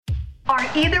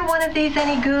Are either one of these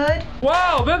any good?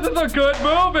 Wow, this is a good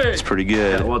movie. It's pretty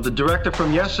good. Yeah, well, the director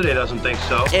from yesterday doesn't think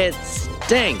so. It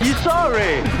stinks. You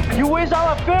sorry? You waste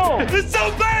all the film. It's so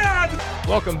bad.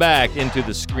 Welcome back into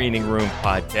the Screening Room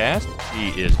podcast.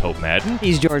 He is Hope Madden.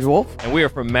 He's George Wolf. And we are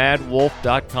from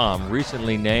MadWolf.com,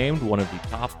 recently named one of the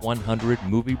top 100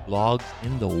 movie blogs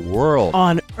in the world.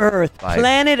 On Earth.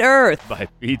 Planet Earth. By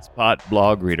Feedspot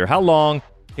Blog Reader. How long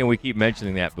can we keep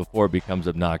mentioning that before it becomes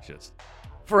obnoxious?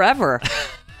 Forever.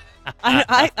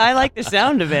 I like the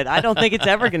sound of it. I don't think it's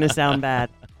ever going to sound bad.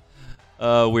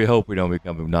 We hope we don't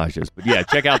become obnoxious. But yeah,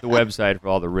 check out the website for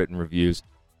all the written reviews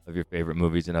of your favorite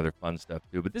movies and other fun stuff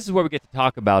too. But this is where we get to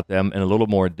talk about them in a little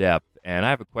more depth. And I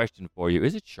have a question for you.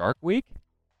 Is it Shark Week?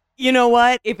 You know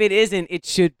what? If it isn't, it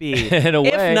should be. In a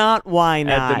way, if not, why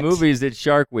not? At the movies, it's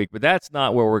Shark Week. But that's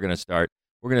not where we're going to start.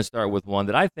 We're going to start with one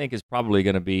that I think is probably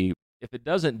going to be, if it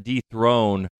doesn't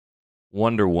dethrone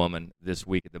Wonder Woman this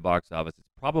week at the box office, it's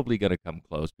probably going to come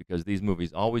close because these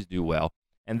movies always do well.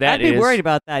 And that I'd be worried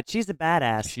about that. She's a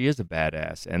badass. She is a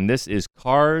badass. And this is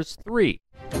Cars 3.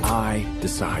 I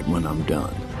decide when I'm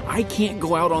done. I can't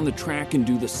go out on the track and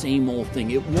do the same old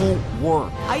thing. It won't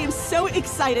work. I am so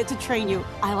excited to train you.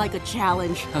 I like a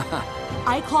challenge.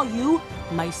 I call you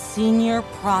my senior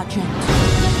project.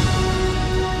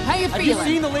 How you feeling? Have you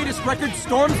seen the latest record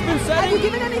Storm's been setting? Have you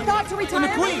given any thought to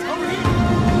retirement? And the Queen, over here.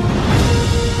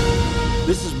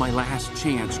 This is my last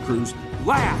chance, Cruz.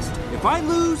 Last. If I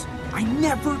lose, I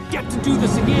never get to do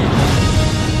this again.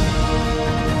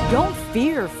 Don't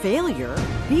fear failure.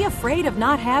 Be afraid of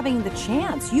not having the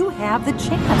chance. You have the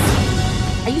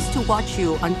chance. I used to watch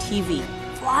you on TV,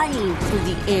 flying through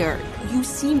the air. You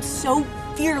seemed so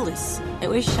fearless. I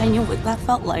wish I knew what that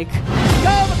felt like.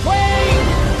 Go, McQueen!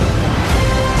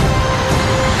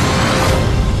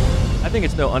 I think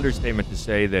it's no understatement to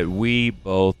say that we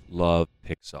both love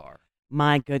Pixar.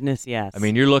 My goodness, yes. I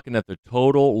mean, you're looking at the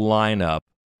total lineup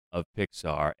of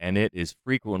Pixar, and it is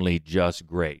frequently just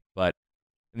great. But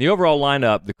in the overall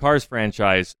lineup, the Cars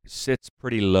franchise sits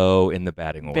pretty low in the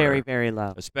batting order. Very, very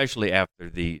low. Especially after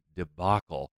the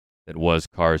debacle that was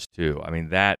Cars 2. I mean,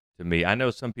 that, to me, I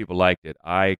know some people liked it.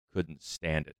 I couldn't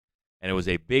stand it. And it was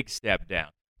a big step down.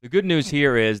 The good news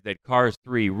here is that Cars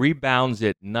 3 rebounds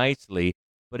it nicely,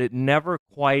 but it never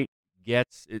quite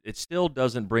gets, it still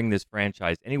doesn't bring this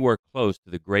franchise anywhere close to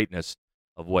the greatness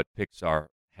of what Pixar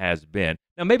has been.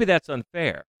 Now, maybe that's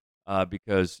unfair,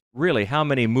 because really, how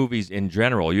many movies in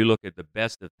general, you look at the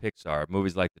best of Pixar,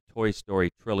 movies like the Toy Story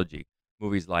trilogy,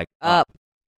 movies like Up,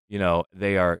 you know,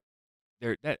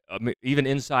 even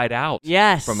Inside Out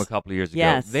from a couple of years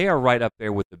ago, they are right up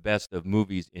there with the best of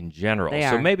movies in general.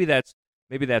 So maybe that's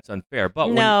unfair, but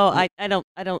no, I don't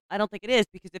think it is,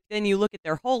 because if then you look at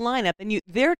their whole lineup and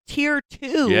their tier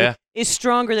 2 is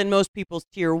stronger than most people's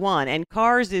tier 1, and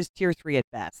Cars is tier 3 at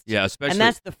best. Yeah, especially, and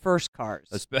that's the first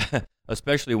Cars.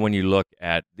 Especially when you look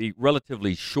at the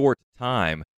relatively short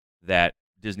time that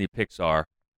Disney Pixar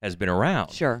has been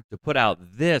around. Sure, to put out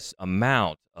this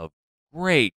amount of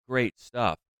great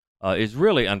stuff is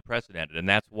really unprecedented, and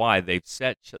that's why they've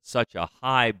set such a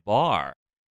high bar.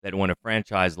 That when a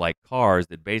franchise like Cars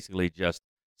that basically just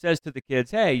says to the kids,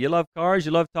 hey, you love cars,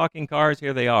 you love talking cars,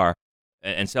 here they are,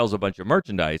 and sells a bunch of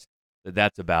merchandise,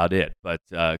 that's about it. But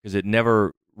because it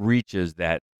never reaches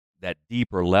that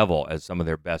deeper level as some of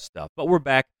their best stuff. But we're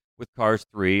back with Cars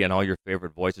 3, and all your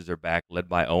favorite voices are back, led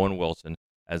by Owen Wilson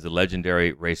as the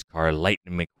legendary race car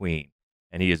Lightning McQueen.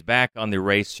 And he is back on the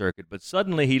race circuit, but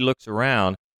suddenly he looks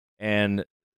around, and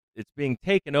it's being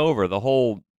taken over, the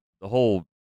whole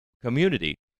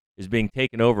community is being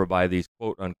taken over by these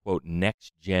quote-unquote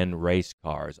next-gen race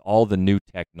cars, all the new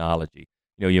technology.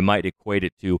 You know, you might equate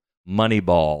it to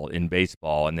Moneyball in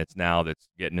baseball, and that's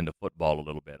getting into football a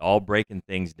little bit, all breaking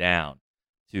things down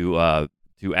to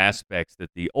aspects that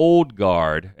the old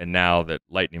guard, and now that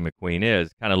Lightning McQueen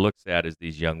is, kind of looks at as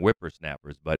these young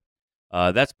whippersnappers. But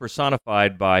that's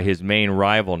personified by his main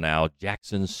rival now,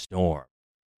 Jackson Storm,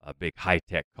 a big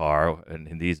high-tech car,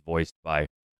 and he's voiced by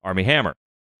Armie Hammer.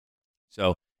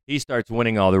 So he starts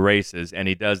winning all the races, and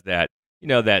he does that,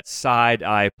 that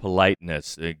side-eye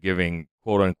politeness, giving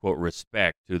quote-unquote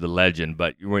respect to the legend,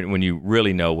 but when you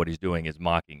really know what he's doing is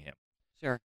mocking him.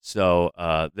 Sure. So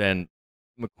then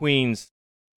McQueen's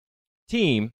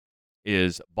team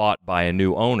is bought by a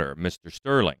new owner, Mr.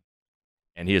 Sterling,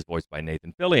 and he is voiced by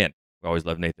Nathan Fillion. We always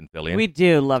love Nathan Fillion. We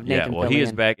do love Nathan Fillion. Yeah, well, he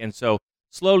is back, and so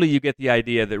slowly you get the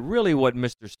idea that really what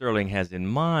Mr. Sterling has in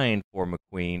mind for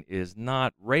McQueen is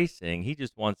not racing. He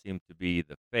just wants him to be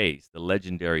the face, the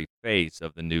legendary face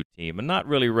of the new team, and not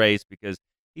really race because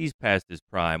he's past his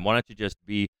prime. Why don't you just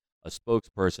be a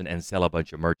spokesperson and sell a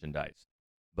bunch of merchandise?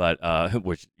 but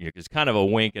which is kind of a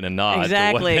wink and a nod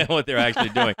Exactly. to what they're actually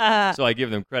doing. So I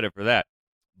give them credit for that.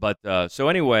 But so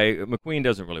anyway, McQueen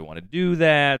doesn't really want to do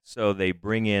that, so they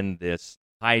bring in this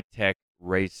high-tech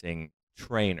racing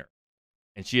trainer.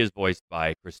 And she is voiced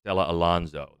by Cristela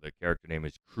Alonso. The character name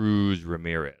is Cruz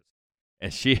Ramirez.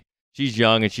 And she's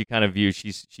young, and she kind of views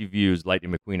she views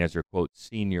Lightning McQueen as her, quote,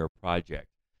 senior project,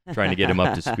 trying to get him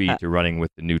up to speed to running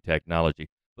with the new technology.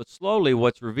 But slowly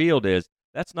what's revealed is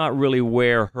that's not really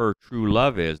where her true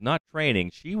love is, not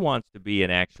training. She wants to be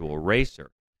an actual racer.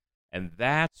 And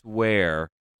that's where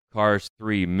Cars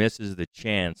 3 misses the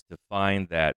chance to find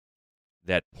that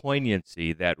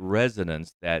poignancy, that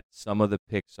resonance that some of the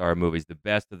Pixar movies, the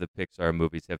best of the Pixar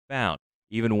movies, have found.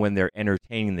 Even when they're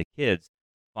entertaining the kids,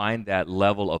 find that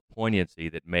level of poignancy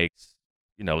that makes,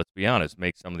 let's be honest,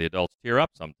 makes some of the adults tear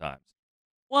up sometimes.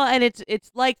 Well, and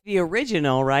it's like the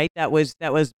original, right? That was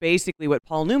basically what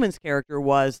Paul Newman's character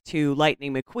was to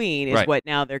Lightning McQueen, is right. What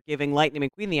now they're giving Lightning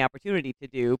McQueen the opportunity to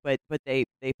do, but they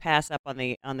pass up on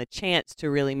the chance to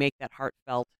really make that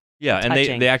heartfelt. Yeah, and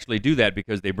touching. they actually do that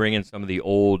because they bring in some of the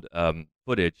old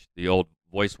footage, the old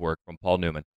voice work from Paul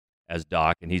Newman as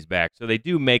Doc, and he's back. So they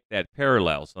do make that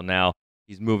parallel. So now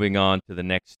he's moving on to the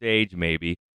next stage,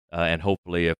 maybe, and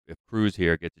hopefully if Cruz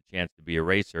here gets a chance to be a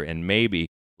racer, and maybe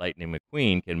Lightning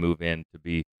McQueen can move in to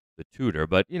be the tutor.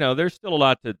 But, there's still a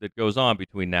lot that goes on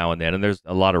between now and then, and there's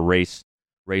a lot of race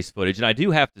footage. And I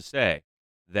do have to say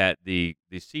that the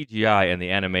CGI and the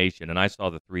animation, and I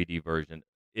saw the 3D version,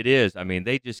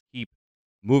 they just keep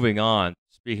moving on,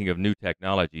 speaking of new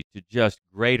technology, to just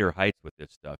greater heights with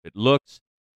this stuff. It looks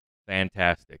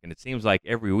fantastic, and it seems like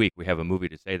every week we have a movie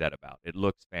to say that about. It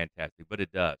looks fantastic, but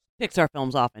it does. Pixar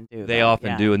films often do. They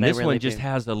often do, and this really one just do.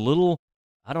 has a little,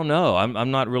 I don't know,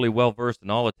 I'm not really well-versed in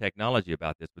all the technology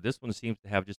about this, but this one seems to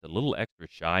have just a little extra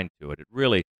shine to it.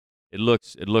 It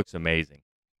looks amazing.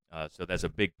 So that's a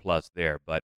big plus there.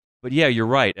 But yeah, you're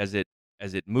right. As it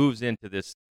moves into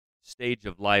this stage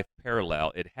of life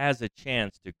parallel, it has a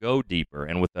chance to go deeper,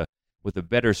 and with a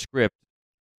better script,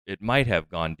 it might have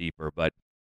gone deeper, but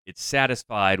it's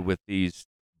satisfied with these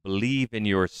believe in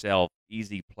yourself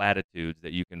easy platitudes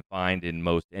that you can find in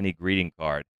most any greeting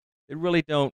card. They really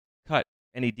don't cut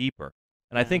any deeper.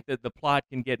 And I think that the plot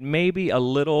can get maybe a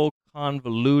little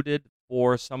convoluted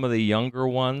for some of the younger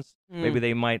ones. Maybe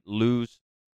they might lose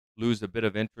a bit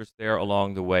of interest there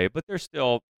along the way, but they're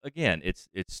still, again,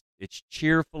 it's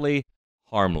cheerfully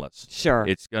harmless. Sure.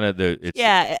 It's gonna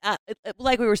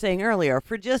like we were saying earlier,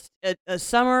 for just a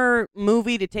summer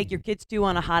movie to take your kids to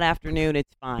on a hot afternoon,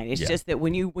 it's fine. It's just that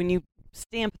when you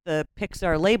stamp the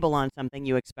Pixar label on something,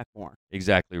 you expect more.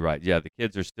 Exactly right. Yeah, the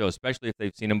kids are still, especially if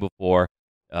they've seen them before,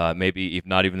 maybe if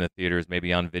not even the theaters,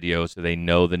 maybe on video, so they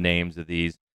know the names of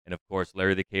these. And of course,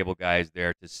 Larry the Cable Guy is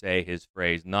there to say his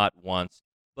phrase not once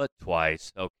but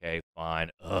twice. Okay, fine.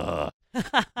 Ugh.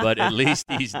 But at least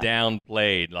he's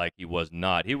downplayed like he was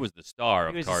not. He was the star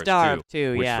of Cars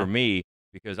 2, which for me,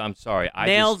 because I'm sorry,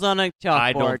 nails on a chalkboard.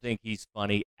 I don't think he's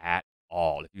funny at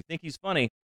all. If you think he's funny,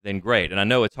 then great. And I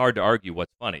know it's hard to argue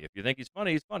what's funny. If you think he's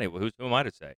funny, he's funny. Well, who am I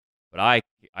to say? But I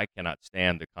cannot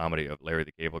stand the comedy of Larry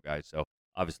the Cable Guy. So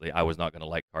obviously, I was not going to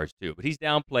like Cars 2. But he's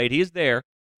downplayed. He is there,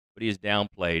 but he is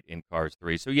downplayed in Cars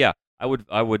 3. So yeah, I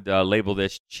would label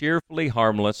this cheerfully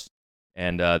harmless.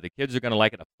 And the kids are going to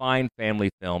like it. A fine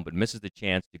family film, but misses the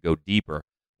chance to go deeper,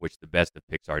 which the best of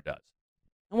Pixar does.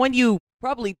 And one you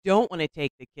probably don't want to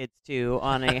take the kids to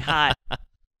on a hot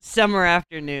summer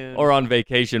afternoon. Or on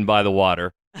vacation by the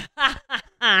water.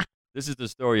 This is the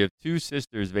story of two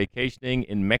sisters vacationing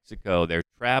in Mexico. They're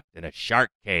trapped in a shark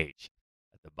cage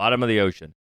at the bottom of the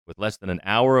ocean with less than an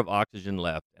hour of oxygen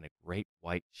left and a great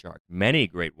white shark, many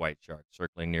great white sharks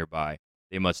circling nearby.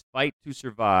 They must fight to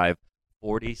survive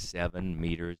 47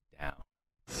 meters down.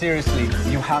 Seriously,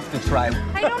 you have to try.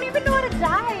 I don't even know how to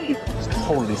dive. It's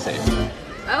totally safe.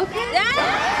 Okay.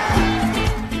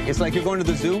 It's like you're going to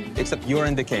the zoo, except you're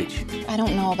in the cage. I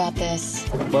don't know about this.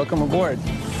 Welcome aboard.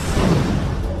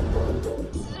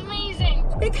 This is amazing.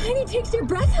 It kind of takes your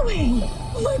breath away.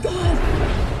 Oh my god.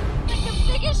 Like the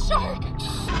biggest shark.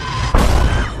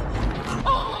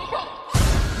 Oh my god.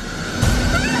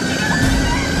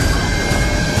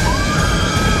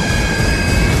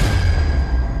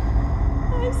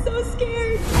 I'm so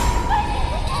scared.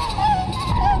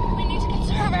 We need to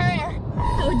conserve our air.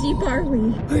 How deep are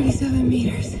we? 47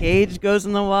 meters. Cage goes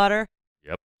in the water.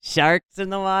 Yep. Sharks in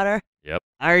the water. Yep.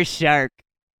 Our shark.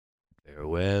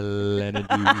 Farewell and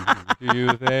adieu to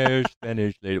you, fair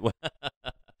Spanish lady.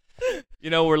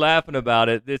 We're laughing about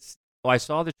it. I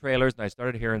saw the trailers and I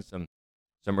started hearing some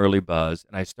early buzz,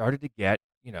 and I started to get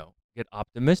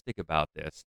optimistic about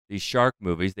this. these shark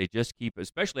movies, they just keep,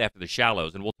 especially after The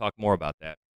Shallows, and we'll talk more about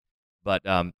that. But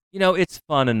it's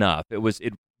fun enough.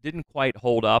 It didn't quite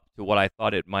hold up to what I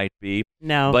thought it might be.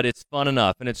 No. But it's fun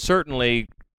enough, and it's certainly,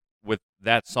 with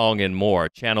that song and more,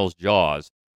 channels Jaws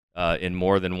in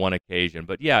more than one occasion.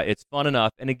 But yeah, it's fun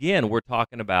enough. And again, we're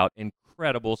talking about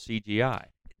incredible CGI.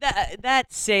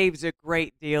 That saves a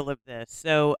great deal of this.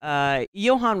 So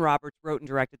Johan Roberts wrote and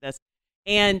directed this.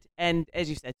 And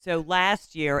as you said, so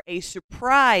last year, a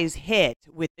surprise hit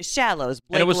with The Shallows.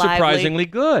 And it was surprisingly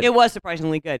good. It was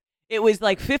surprisingly good. It was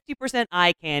like 50%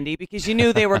 eye candy because you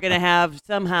knew they were going to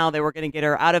somehow they were going to get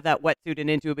her out of that wetsuit and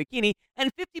into a bikini,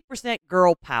 and 50%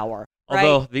 girl power. Right?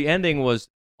 Although the ending was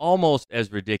almost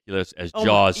as ridiculous as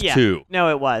Jaws 2. No,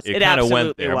 it was. It kind of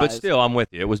went there, but still, I'm with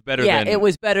you. It was better than... Yeah, it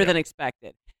was better than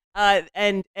expected.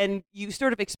 And you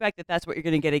sort of expect that that's what you're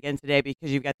going to get again today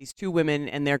because you've got these two women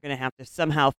and they're going to have to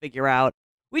somehow figure out,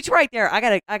 which right there, I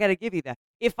gotta give you that.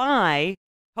 If I,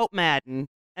 Hope Madden,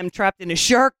 am trapped in a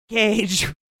shark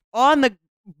cage on the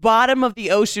bottom of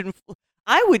the ocean,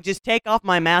 I would just take off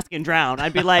my mask and drown.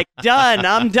 I'd be like, done.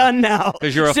 I'm done now.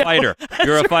 Because you're a fighter.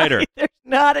 You're a fighter. Right. There's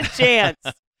not a chance.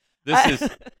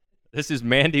 This is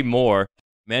Mandy Moore.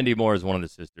 Mandy Moore is one of the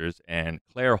sisters, and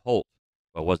Claire Holt,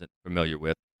 who I wasn't familiar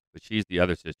with, but she's the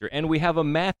other sister. And we have a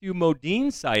Matthew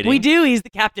Modine sighting. We do. He's the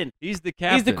captain. He's the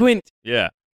captain. He's the quint. Yeah.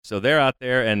 So they're out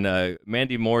there, and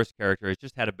Mandy Moore's character has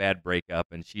just had a bad breakup,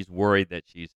 and she's worried that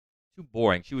she's too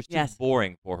boring. She was too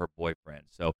boring for her boyfriend.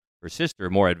 So her sister,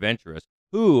 more adventurous,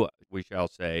 who, we shall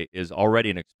say, is already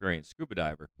an experienced scuba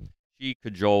diver, she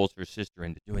cajoles her sister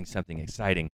into doing something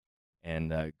exciting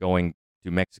and going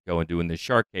to Mexico and doing the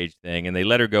shark cage thing, and they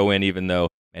let her go in even though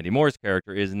Mandy Moore's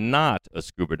character is not a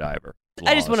scuba diver.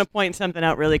 I just want to point something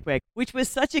out really quick, which was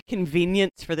such a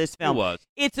convenience for this film. It was.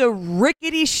 It's a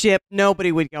rickety ship.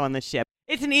 Nobody would go on the ship.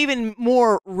 It's an even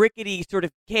more rickety sort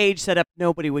of cage setup.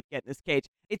 Nobody would get in this cage.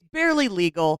 It's barely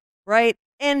legal, right?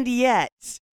 And yet,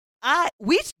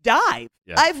 we dive.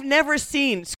 Yeah. I've never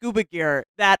seen scuba gear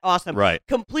that awesome. Right.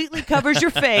 Completely covers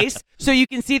your face so you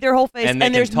can see their whole face, And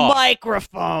and there's talk.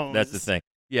 microphones. That's the thing.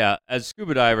 Yeah, as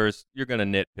scuba divers, you're going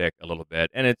to nitpick a little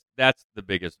bit, and that's the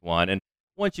biggest one. And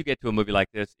once you get to a movie like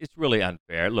this, it's really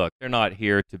unfair. Look, they're not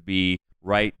here to be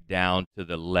right down to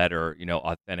the letter,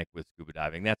 authentic with scuba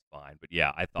diving. That's fine. But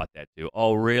yeah, I thought that too.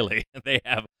 Oh, really? They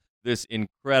have this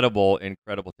incredible,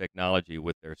 incredible technology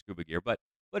with their scuba gear. But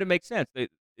it makes sense.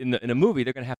 In a movie,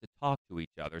 they're going to have to talk to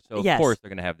each other. So, of course, they're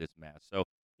going to have this mask. So,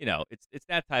 it's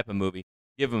that type of movie.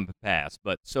 Give them a pass.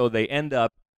 But so they end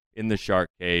up in the shark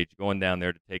cage, going down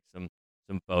there to take some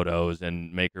photos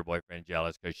and make her boyfriend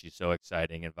jealous because she's so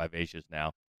exciting and vivacious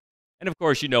now. And, of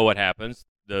course, you know what happens.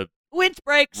 The winch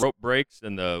breaks. Rope breaks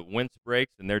and the winch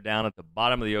breaks, and they're down at the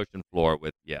bottom of the ocean floor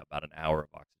with, about an hour of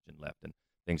oxygen left, and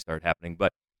things start happening.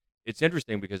 But it's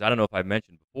interesting because I don't know if I've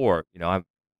mentioned before,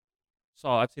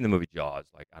 I've seen the movie Jaws,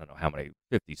 like, I don't know how many,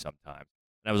 50 sometimes.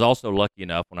 And I was also lucky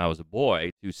enough when I was a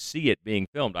boy to see it being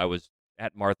filmed. I was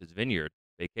at Martha's Vineyard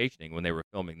vacationing when they were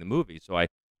filming the movie. So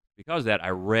because of that, I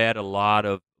read a lot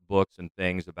of books and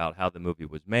things about how the movie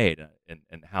was made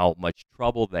and how much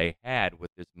trouble they had with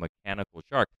this mechanical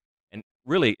shark. And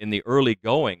really, in the early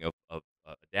going of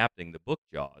adapting the book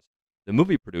Jaws, the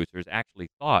movie producers actually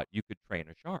thought you could train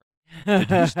a shark to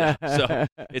do stuff. So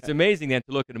it's amazing then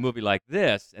to look at a movie like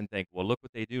this and think, well, look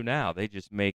what they do now. They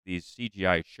just make these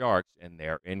CGI sharks, and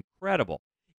they're incredible.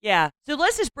 Yeah. So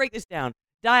let's just break this down.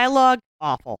 Dialogue,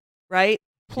 awful, right?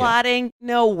 Plotting,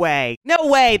 no way. No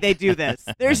way they do this.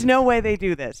 There's no way they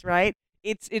do this, right?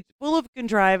 It's full of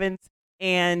contrivance,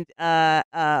 and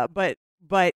but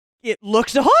it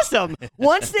looks awesome.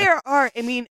 Once there are,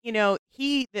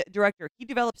 the director, he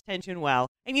develops tension well,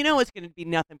 and it's going to be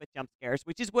nothing but jump scares,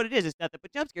 which is what it is. It's nothing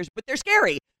but jump scares, but they're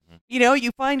scary. Mm-hmm.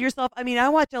 You find yourself, I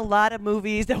watch a lot of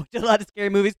movies. I watch a lot of scary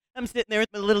movies. I'm sitting there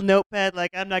with my little notepad,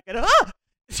 like, I'm not going to,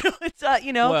 So it's,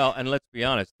 Well, and let's be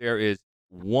honest, there is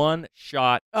one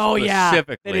shot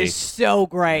specifically that is so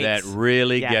great. That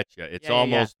really gets you. It's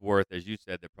almost worth, as you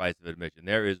said, the price of admission.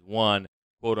 There is one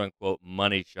quote-unquote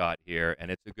money shot here,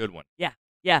 and it's a good one.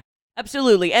 Yeah,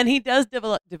 absolutely. And he does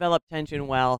develop tension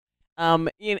well.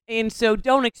 And so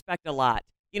don't expect a lot.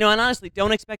 And honestly,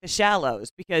 don't expect The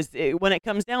Shallows, because when it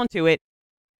comes down to it,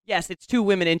 yes, it's two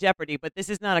women in jeopardy, but this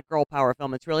is not a girl power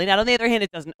film. It's really not. On the other hand,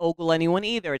 it doesn't ogle anyone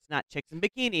either. It's not chicks in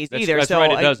bikinis either. That's so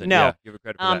right, it doesn't. No. Yeah, give it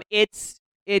credit for that.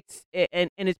 It's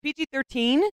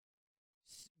PG-13,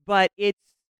 but it's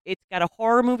got a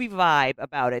horror movie vibe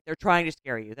about it. They're trying to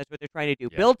scare you. That's what they're trying to do.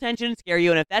 Yeah. Build tension, scare you,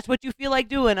 and if that's what you feel like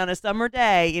doing on a summer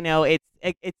day,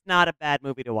 it's not a bad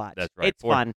movie to watch. That's right. It's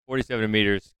fun. 47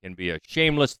 meters can be a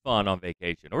shameless fun on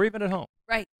vacation or even at home.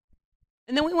 Right.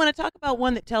 And then we want to talk about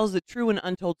one that tells the true and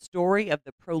untold story of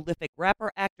the prolific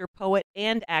rapper, actor, poet,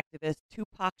 and activist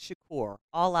Tupac Shakur.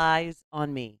 All Eyes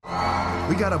on Me.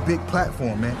 We got a big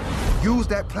platform, man. Use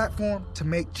that platform to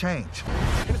make change.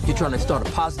 You're trying to start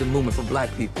a positive movement for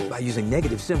black people by using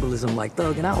negative symbolism like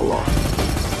thug and outlaw.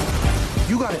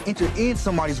 You gotta enter in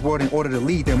somebody's world in order to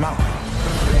lead them out.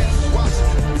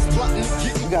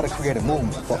 We gotta create a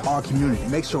movement for our community.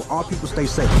 Make sure our people stay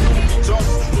safe.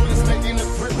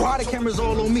 Why the cameras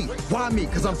all on me? Why me?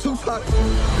 Because I'm Tupac.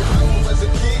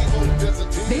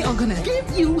 They are gonna give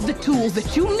you the tools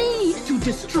that you need to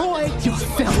destroy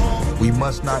yourself. We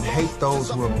must not hate those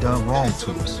who have done wrong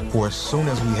to us. For as soon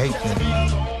as we hate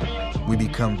them, we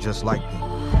become just like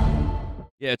them.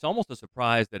 Yeah, it's almost a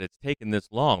surprise that it's taken this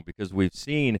long because we've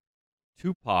seen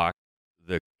Tupac,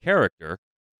 the character,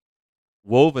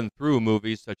 woven through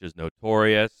movies such as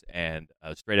Notorious and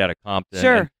Straight Outta Compton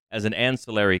Sure. as an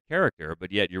ancillary character,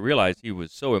 but yet you realize he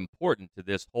was so important to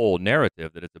this whole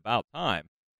narrative that it's about time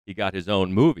he got his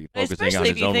own movie focusing Especially on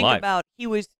if his you own think life. about he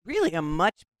was really a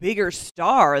much bigger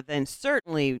star than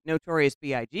certainly Notorious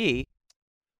B.I.G.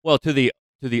 Well, to the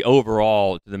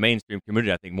overall, to the mainstream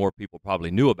community, I think more people probably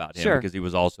knew about him Sure. because he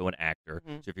was also an actor.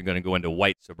 Mhm. So if you're going to go into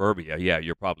white suburbia, yeah,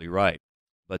 you're probably right.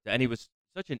 But and he was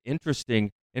such an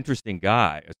interesting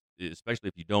guy, especially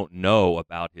if you don't know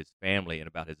about his family and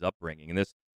about his upbringing. And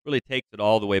this really takes it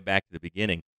all the way back to the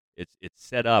beginning. It's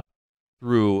set up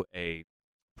through a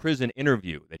prison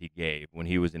interview that he gave when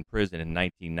he was in prison in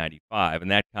 1995, and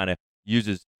that kind of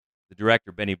uses the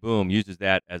director Benny Boom uses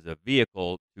that as a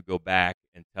vehicle to go back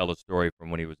and tell a story from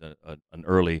when he was an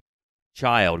early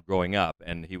child growing up,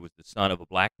 and he was the son of a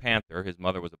Black Panther. His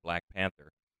mother was a Black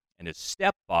Panther, and his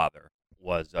stepfather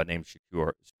was named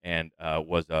Shakur and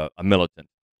was a militant,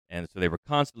 and so they were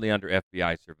constantly under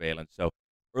FBI surveillance. So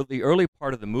the early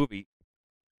part of the movie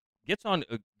gets off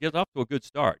to a good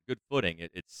start, good footing.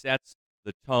 It sets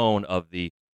the tone of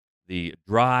the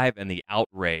drive and the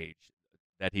outrage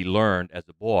that he learned as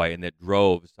a boy and that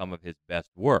drove some of his best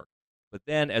work. But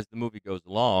then as the movie goes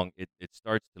along, it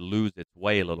starts to lose its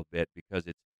way a little bit because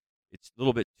it's a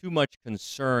little bit too much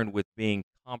concerned with being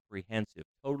comprehensive,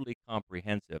 totally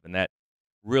comprehensive, and that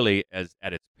really as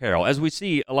at its peril. As we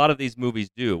see a lot of these movies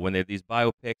do when they have these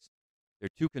biopics, they're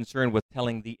too concerned with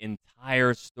telling the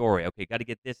entire story. Okay, got to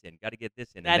get this in, got to get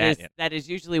this in, and that in. That is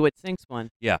usually what sinks one.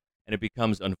 Yeah, and it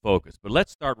becomes unfocused. But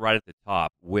let's start right at the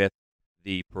top with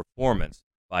the performance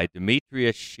by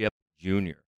Demetrius Shipp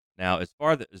Jr. Now, as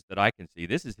far as that I can see,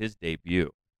 this is his debut.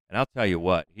 And I'll tell you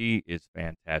what, he is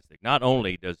fantastic. Not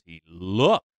only does he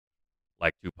look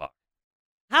like Tupac.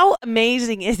 How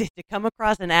amazing is it to come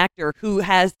across an actor who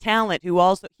has talent, who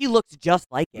also he looks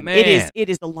just like him? Man, it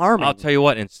is alarming. I'll tell you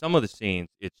what, in some of the scenes,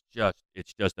 it's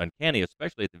just uncanny,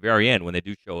 especially at the very end when they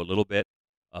do show a little bit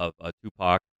of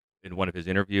Tupac in one of his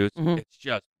interviews. Mhm. It's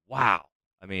just wow.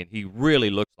 I mean, he really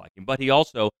looks like him, but he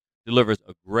also delivers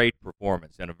a great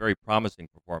performance and a very promising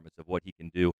performance of what he can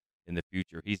do in the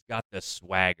future. He's got the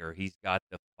swagger, he's got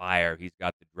the fire, he's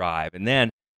got the drive, and then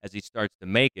as he starts to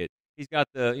make it, he's got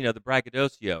the the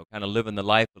braggadocio, kind of living the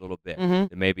life a little bit. Mhm.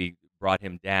 That maybe brought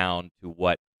him down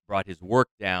to brought his work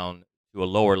down to a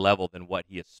lower level than what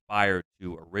he aspired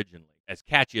to originally. As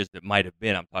catchy as it might have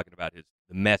been, I'm talking about the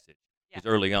message. Because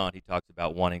early on he talks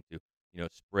about wanting to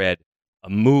spread a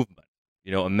movement,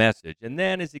 a message, and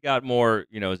then as he got more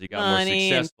Money more and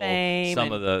successful, fame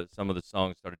some of the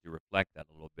songs started to reflect that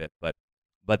a little bit. But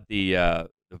the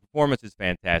performance is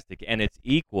fantastic, and it's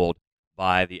equaled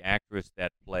by the actress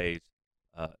that plays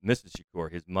Mrs.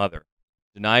 Shakur, his mother,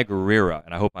 Denai Guerrera,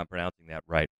 and I hope I'm pronouncing that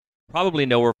right. Probably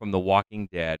know her from The Walking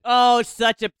Dead. Oh,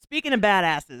 speaking of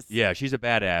badasses. Yeah, she's a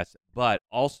badass. But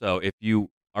also, if you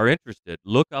are interested,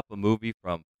 look up a movie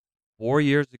from 4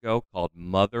 years ago called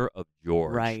Mother of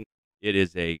George. Right. It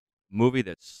is a movie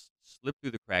that slipped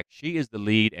through the cracks. She is the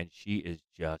lead, and she is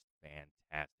just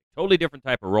fantastic. Totally different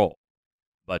type of role.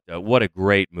 But what a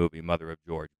great movie, Mother of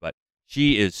George. But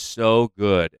she is so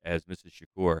good as Mrs.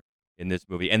 Shakur in this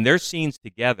movie. And their scenes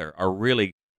together are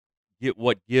really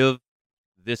what give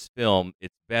this film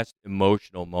its best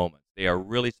emotional moments. They are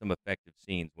really some effective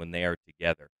scenes when they are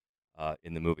together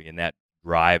in the movie, and that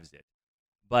drives it.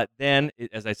 But then,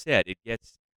 as I said, it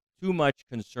gets too much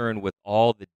concerned with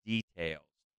all the details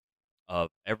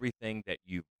of everything that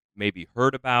you've maybe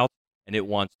heard about and it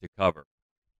wants to cover.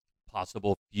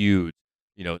 Possible feuds,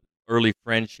 early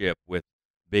friendship with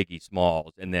Biggie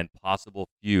Smalls, and then possible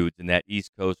feuds and that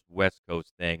East Coast, West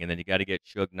Coast thing. And then you got to get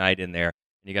Suge Knight in there,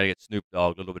 and you got to get Snoop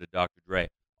Dogg, a little bit of Dr. Dre,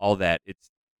 all that.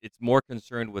 It's more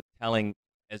concerned with telling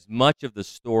as much of the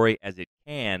story as it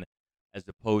can, as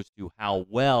opposed to how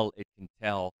well it can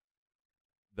tell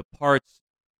the parts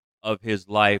of his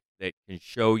life that can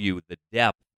show you the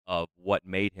depth of what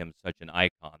made him such an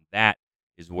icon. That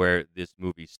is where this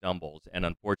movie stumbles, and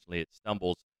unfortunately it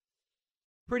stumbles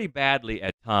pretty badly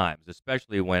at times,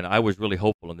 especially when I was really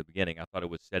hopeful in the beginning. I thought it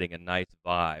was setting a nice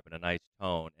vibe and a nice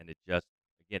tone, and it just,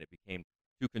 again, it became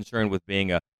too concerned with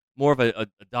being more of a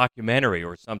documentary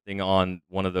or something on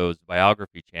one of those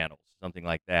biography channels, something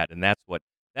like that, and that's what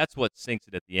sinks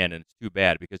it at the end, and it's too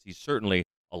bad because he's certainly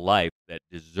a life that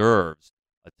deserves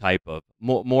a type of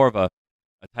more of a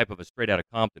type of a Straight Outta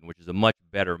Compton, which is a much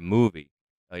better movie.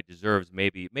 It deserves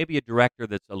maybe a director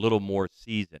that's a little more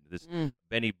seasoned. This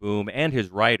Benny Boom and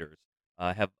his writers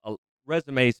have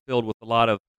resumes filled with a lot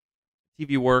of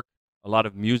TV work, a lot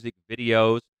of music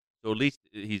videos. So at least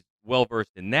he's well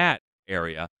versed in that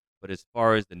area. But as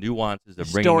far as the nuances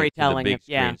of bringing it to the big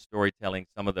screen, storytelling,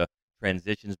 some of the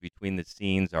transitions between the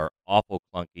scenes are awful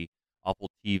clunky, awful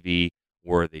TV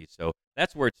worthy. So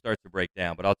that's where it starts to break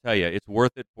down. But I'll tell you, it's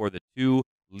worth it for the two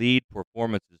lead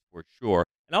performances for sure.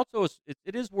 And also,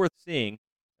 it is worth seeing,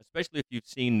 especially if you've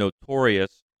seen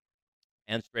Notorious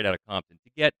and Straight Outta Compton,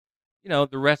 to get,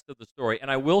 the rest of the story. And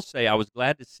I will say I was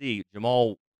glad to see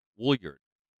Jamal Woolyard,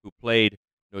 who played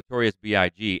Notorious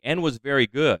B.I.G. and was very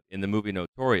good in the movie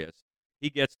Notorious. He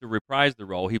gets to reprise the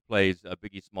role. He plays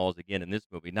Biggie Smalls again in this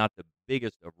movie. Not the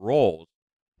biggest of roles,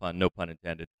 no pun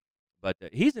intended. But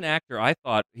he's an actor. I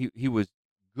thought he was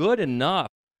good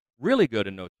enough, really good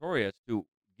in Notorious, to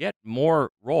get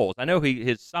more roles. I know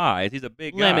his size, he's a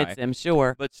big guy. Limits him,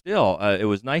 sure. But still, it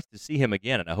was nice to see him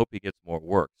again, and I hope he gets more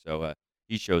work. So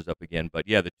he shows up again. But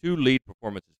yeah, the two lead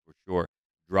performances for sure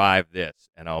drive this,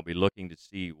 and I'll be looking to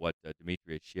see what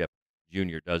Demetrius Shipp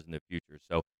Jr. does in the future.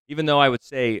 So even though I would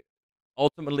say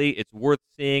ultimately it's worth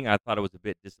seeing, I thought I was a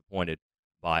bit disappointed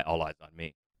by All Eyez on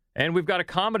Me. And we've got a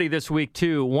comedy this week,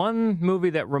 too. One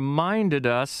movie that reminded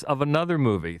us of another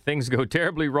movie. Things go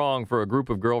terribly wrong for a group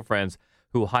of girlfriends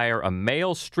who hire a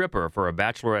male stripper for a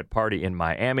bachelorette party in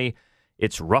Miami.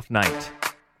 It's Rough Night.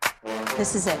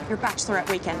 This is it, your bachelorette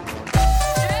weekend.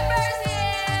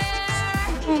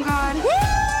 Oh, God.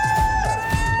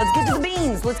 Let's get to the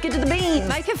beans. Let's get to the beans.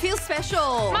 Make it feel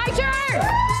special. My turn!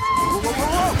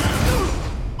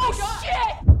 Oh,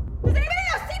 shit! Does anybody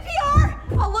have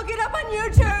CPR? I'll look it up on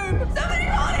YouTube. Somebody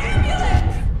call an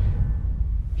ambulance!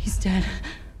 He's dead.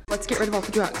 Let's get rid of all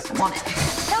the drugs. I want it.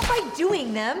 Not by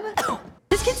doing them.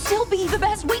 This could still be the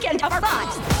best weekend of our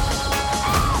lives.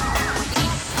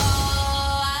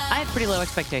 I had pretty low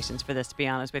expectations for this, to be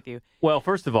honest with you. Well,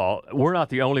 first of all, we're not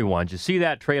the only ones. You see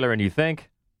that trailer and you think?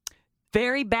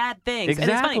 Very bad things. Exactly.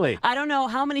 And it's funny. I don't know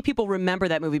how many people remember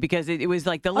that movie because it was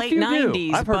like the late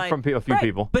 90s. I've heard from a few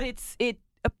people. But it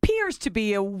appears to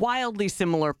be a wildly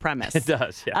similar premise. It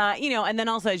does, yeah. And then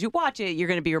also as you watch it, you're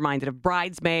going to be reminded of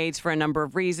Bridesmaids for a number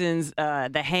of reasons,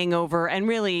 The Hangover, and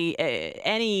really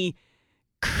any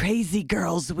Crazy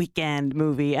Girls Weekend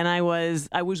movie. And I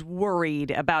was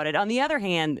worried about it. On the other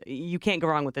hand, you can't go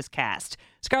wrong with this cast.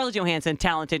 Scarlett Johansson,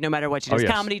 talented no matter what she does. Oh,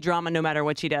 yes. Comedy, drama, no matter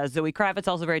what she does. Zoe Kravitz,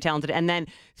 also very talented. And then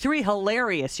three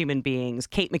hilarious human beings,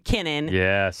 Kate McKinnon,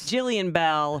 yes, Jillian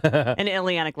Bell, and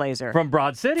Ileana Glazer. From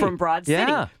Broad City.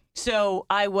 Yeah. So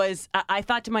I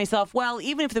thought to myself, well,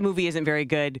 even if the movie isn't very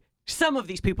good, some of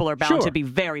these people are bound to be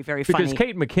very, very funny. Because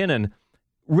Kate McKinnon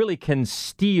really can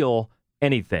steal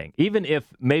anything. Even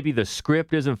if maybe the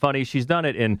script isn't funny, she's done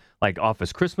it in like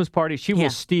Office Christmas Party. She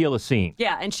will steal a scene.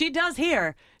 Yeah, and she does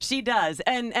here. She does.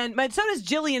 And so does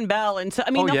Jillian Bell. And so, I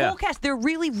mean, the whole cast, they're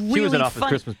really, really funny. She was in Office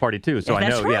Christmas Party too, so I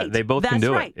know. Right. Yeah, they both can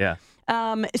do it. Yeah.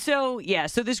 So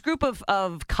this group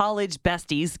of college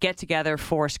besties get together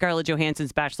for Scarlett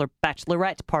Johansson's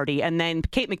bachelorette party, and then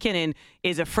Kate McKinnon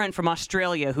is a friend from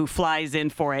Australia who flies in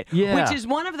for it, which is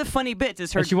one of the funny bits.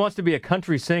 Is her? And she wants to be a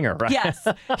country singer, right? Yes,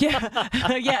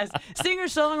 yes.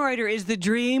 Singer-songwriter is the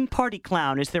dream. Party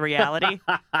clown is the reality.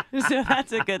 So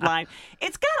that's a good line.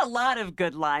 It's got a lot of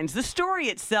good lines. The story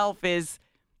itself is.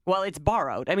 Well, it's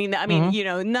borrowed. I mean,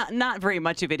 not very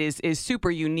much of it is super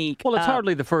unique. Well, it's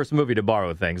hardly the first movie to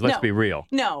borrow things. Let's be real.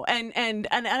 No, and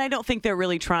I don't think they're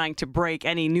really trying to break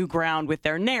any new ground with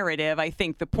their narrative. I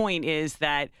think the point is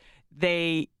that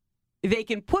they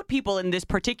can put people in this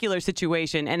particular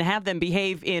situation and have them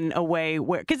behave in a way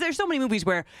where, because there's so many movies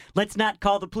where let's not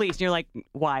call the police, and you're like,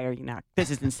 why are you not?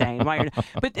 This is insane. Why are you not?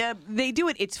 But they do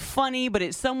it. It's funny, but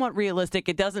it's somewhat realistic.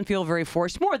 It doesn't feel very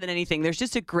forced. More than anything, there's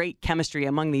just a great chemistry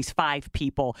among these five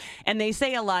people, and they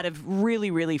say a lot of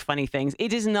really, really funny things.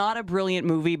 It is not a brilliant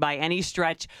movie by any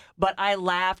stretch, but I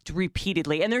laughed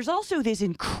repeatedly. And there's also this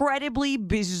incredibly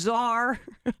bizarre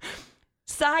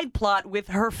side plot with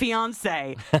her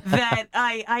fiance that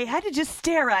I had to just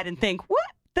stare at and think, what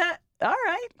the? All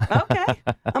right. Okay.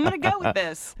 I'm going to go with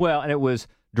this. Well, and it was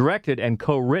directed and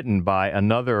co-written by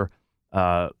another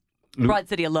Broad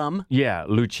City alum. Yeah,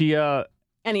 Lucia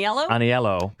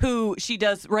Aniello, who she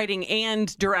does writing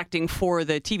and directing for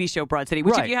the TV show Broad City,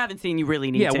 which if you haven't seen, you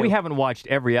really need to. Yeah, we haven't watched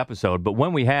every episode, but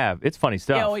when we have, it's funny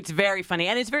stuff. Oh, it's very funny,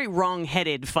 and it's very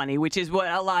wrong-headed funny, which is what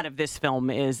a lot of this film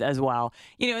is as well.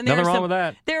 And nothing wrong with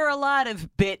that. There are a lot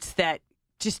of bits that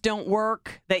just don't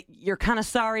work, that you're kind of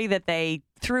sorry that they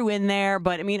threw in there,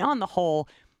 but I mean, on the whole,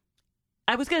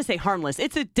 I was going to say harmless.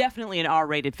 It's definitely an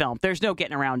R-rated film. There's no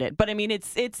getting around it, but I mean,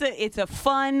 it's a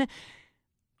fun,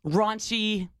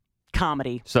 raunchy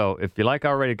comedy. So if you like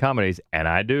R-rated comedies, and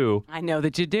I do. I know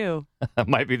that you do.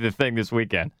 Might be the thing this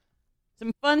weekend.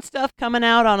 Some fun stuff coming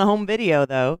out on home video,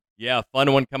 though. Yeah,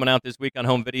 fun one coming out this week on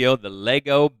home video, the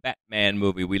Lego Batman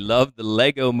movie. We love the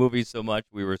Lego movie so much.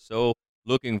 We were so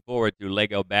looking forward to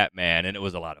Lego Batman, and it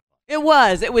was a lot of fun.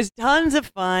 It was tons of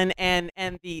fun, and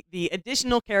the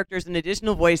additional characters and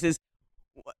additional voices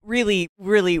really,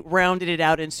 really rounded it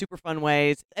out in super fun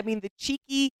ways. I mean, the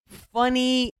cheeky,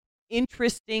 funny,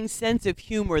 interesting sense of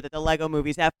humor that the Lego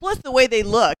movies have, plus the way they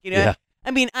look, Yeah. I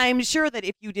mean, I'm sure that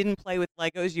if you didn't play with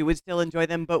Legos, you would still enjoy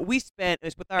them, but we spent,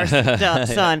 with our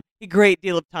son, a great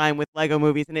deal of time with Lego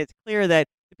movies, and it's clear that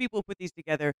the people who put these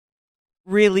together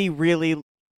really, really,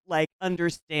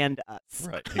 understand us.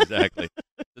 Right, exactly.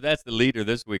 So that's the leader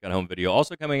this week on home video.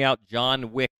 Also coming out,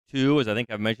 John Wick 2. As I think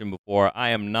I've mentioned before, I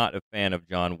am not a fan of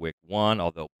John Wick 1,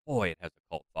 although, boy, it has a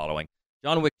cult following.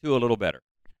 John Wick 2 a little better.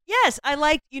 Yes, I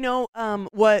liked,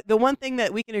 what the one thing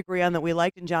that we can agree on that we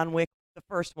liked in John Wick, the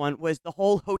first one, was the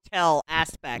whole hotel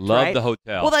aspect. Love right? the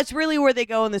hotel. Well, that's really where they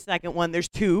go in the second one. There's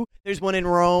two. There's one in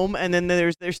Rome, and then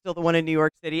there's still the one in New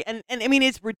York City. And I mean,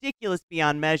 it's ridiculous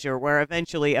beyond measure, where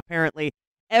eventually, apparently,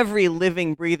 every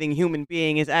living, breathing human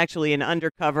being is actually an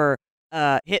undercover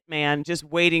hitman just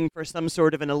waiting for some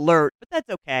sort of an alert. But that's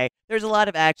okay. There's a lot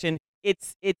of action.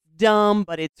 It's dumb,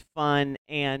 but it's fun,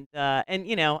 and I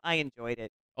enjoyed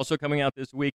it. Also coming out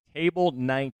this week, Table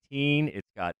 19. It's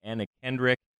got Anna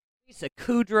Kendrick, Lisa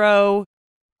Kudrow,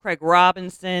 Craig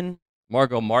Robinson,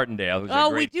 Margot Martindale, who's a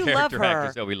great we do love character her.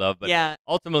 actress that we love. But yeah.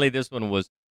 Ultimately, this one was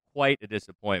quite a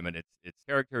disappointment. Its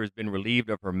character has been relieved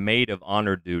of her maid of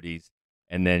honor duties,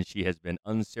 and then she has been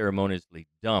unceremoniously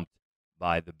dumped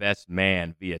by the best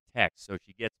man via text. So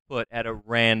she gets put at a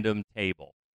random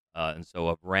table, and so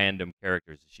of random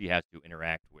characters she has to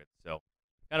interact with. So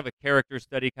kind of a character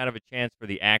study, kind of a chance for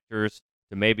the actors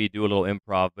to maybe do a little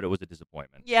improv, but it was a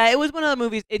disappointment. Yeah, it was one of the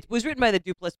movies. It was written by the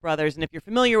Duplass brothers, and if you're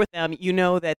familiar with them, you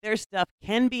know that their stuff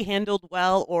can be handled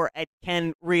well or it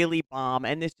can really bomb.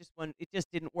 And this it just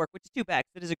didn't work, which is too bad,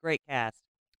 'cause it is a great cast.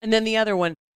 And then the other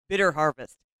one, Bitter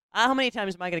Harvest. How many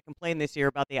times am I going to complain this year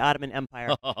about the Ottoman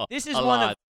Empire? This is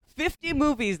one of 50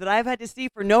 movies that I've had to see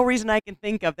for no reason I can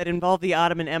think of that involve the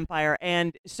Ottoman Empire,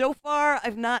 and so far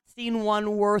I've not seen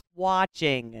one worth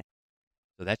watching.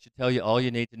 So that should tell you all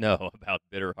you need to know about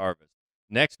Bitter Harvest.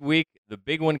 Next week, the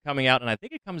big one coming out, and I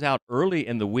think it comes out early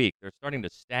in the week. They're starting to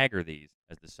stagger these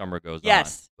as the summer goes on.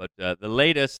 Yes. But the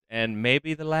latest, and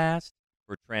maybe the last,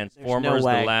 for Transformers,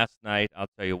 way. the last night, I'll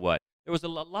tell you what. There was a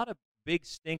lot of big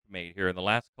stink made here in the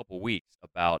last couple weeks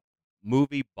about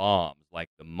movie bombs, like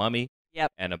The Mummy,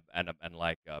 yep, and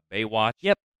like Baywatch,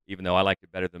 yep, even though I liked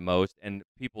it better than most, and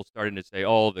people starting to say,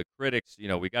 oh, the critics,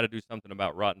 we got to do something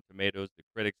about Rotten Tomatoes. The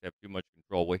critics have too much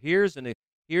control. Well, here's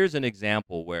an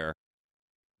example where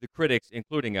the critics,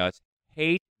 including us,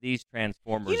 hate these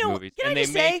Transformers movies, and they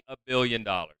make $1 billion.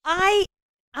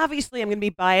 Obviously, I'm going to be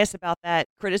biased about that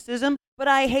criticism, but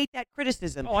I hate that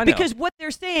criticism. Oh, I know. Because what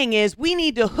they're saying is we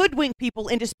need to hoodwink people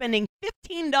into spending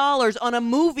 $15 on a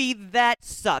movie that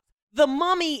sucks. The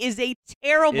Mummy is a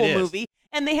terrible movie,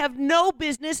 and they have no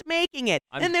business making it.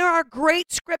 And there are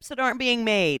great scripts that aren't being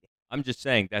made. I'm just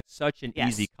saying that's such an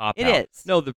easy cop-out. It is.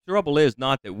 No, the trouble is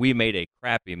not that we made a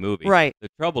crappy movie. Right. The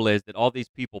trouble is that all these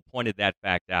people pointed that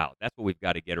fact out. That's what we've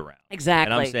got to get around.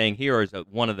 Exactly. And I'm saying here is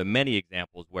one of the many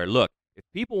examples where, look, if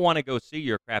people want to go see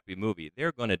your crappy movie,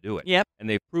 they're going to do it. Yep. And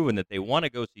they've proven that they want to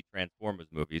go see Transformers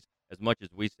movies as much as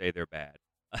we say they're bad.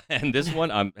 And this one,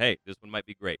 this one might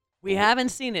be great. We haven't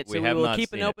seen it, so we will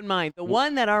keep an open mind. The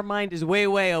one that our mind is way,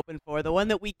 way open for, the one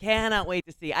that we cannot wait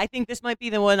to see. I think this might be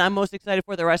the one I'm most excited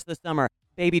for the rest of the summer,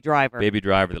 Baby Driver. Baby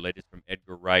Driver, the latest from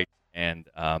Edgar Wright, and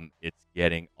it's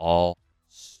getting all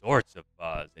sorts of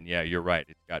buzz. And yeah, you're right.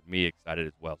 It's got me excited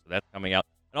as well. So that's coming out.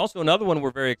 And also another one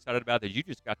we're very excited about that you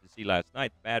just got to see last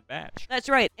night, The Bad Batch. That's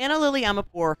right. Anna Lily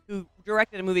Amirpour, who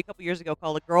directed a movie a couple years ago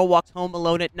called A Girl Walks Home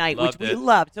Alone at Night, which we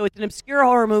loved. So it's an obscure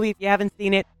horror movie. If you haven't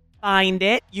seen it, find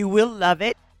it. You will love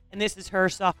it. And this is her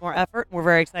sophomore effort. We're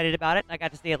very excited about it. I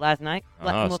got to see it last night.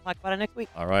 And we'll talk about it next week.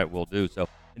 All right, we'll do. So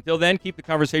until then, keep the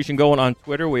conversation going on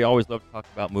Twitter. We always love to talk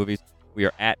about movies. We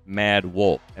are at Mad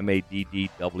Wolf,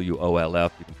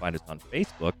 MADDWOLF. You can find us on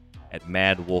Facebook at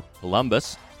Mad Wolf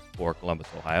Columbus, for Columbus,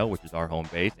 Ohio, which is our home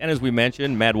base. And as we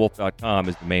mentioned, madwolf.com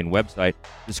is the main website.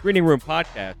 The Screening Room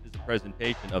Podcast is a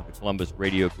presentation of the Columbus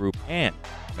Radio Group and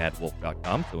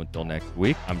madwolf.com. So until next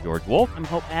week, I'm George Wolf. I'm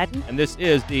Hope Madden. And this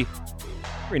is the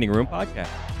Screening Room Podcast.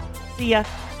 See ya.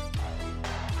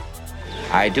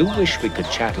 I do wish we could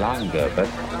chat longer, but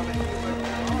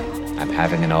I'm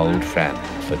having an old friend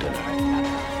for dinner.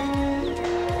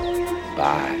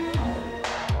 Bye.